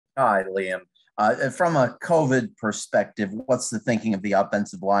Hi, Liam. From a COVID perspective, what's the thinking of the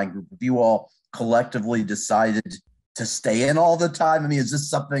offensive line group? Have you all collectively decided to stay in all the time? I mean, is this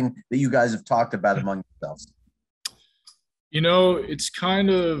something that you guys have talked about among yourselves? It's kind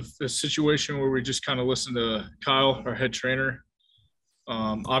of a situation where we just kind of listen to Kyle, our head trainer.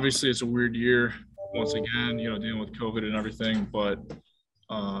 Obviously, it's a weird year once again, dealing with COVID and everything. But,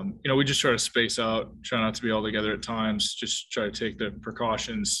 we just try to space out, try not to be all together at times, just try to take the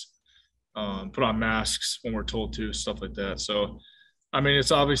precautions, put on masks when we're told to, stuff like that. So, I mean,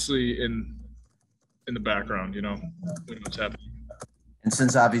 it's obviously in the background, we know what's happening. And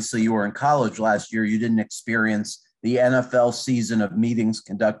since obviously you were in college last year, you didn't experience the NFL season of meetings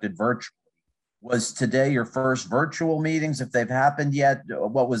conducted virtually. Was today your first virtual meetings, if they've happened yet?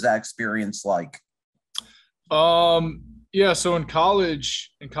 What was that experience like? Yeah, so in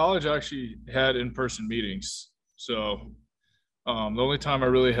college I actually had in-person meetings. So the only time I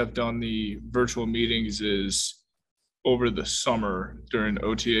really have done the virtual meetings is over the summer during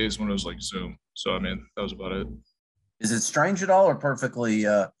OTAs when it was like Zoom. So I mean, that was about it. Is it strange at all or perfectly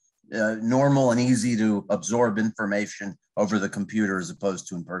normal and easy to absorb information over the computer as opposed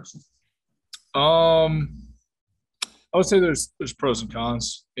to in person? Um, I would say there's pros and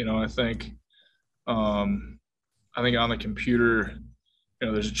cons. Um, I think on the computer,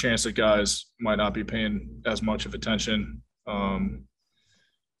 there's a chance that guys might not be paying as much of attention.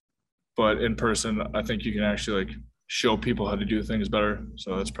 But in person, I think you can actually like show people how to do things better.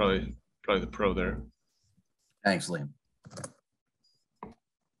 So that's probably the pro there. Thanks, Liam.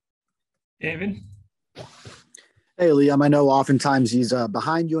 David? Hey, Liam, I know oftentimes he's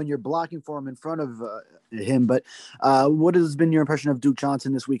behind you and you're blocking for him in front of him, but what has been your impression of Duke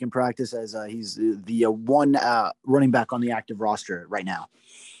Johnson this week in practice as he's the one running back on the active roster right now?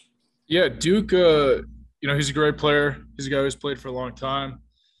 Yeah, Duke, he's a great player. He's a guy who's played for a long time.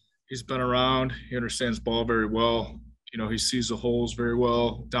 He's been around. He understands ball very well. He sees the holes very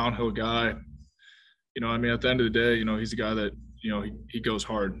well, downhill guy. I mean, at the end of the day, he's a guy that, he goes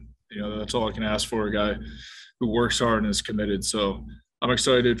hard. That's all I can ask for, a guy who works hard and is committed. So I'm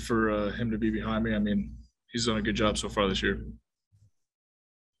excited for him to be behind me. I mean, he's done a good job so far this year.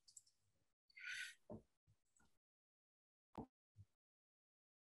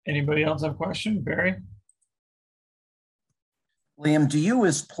 Anybody else have a question? Barry? Liam, do you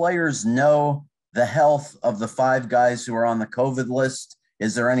as players know the health of the five guys who are on the COVID list?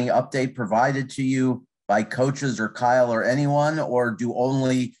 Is there any update provided to you by coaches or Kyle or anyone, or do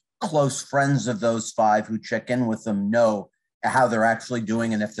only close friends of those five who check in with them know how they're actually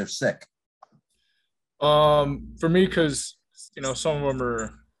doing and if they're sick? For me, because some of them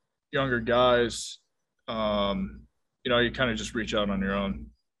are younger guys. You kind of just reach out on your own.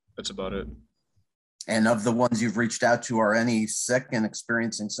 That's about it. And of the ones you've reached out to, are any sick and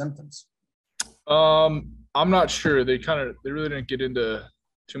experiencing symptoms? I'm not sure. They really didn't get into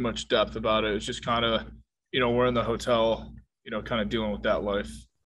too much depth about it. It's just kind of, we're in the hotel, kind of dealing with that life.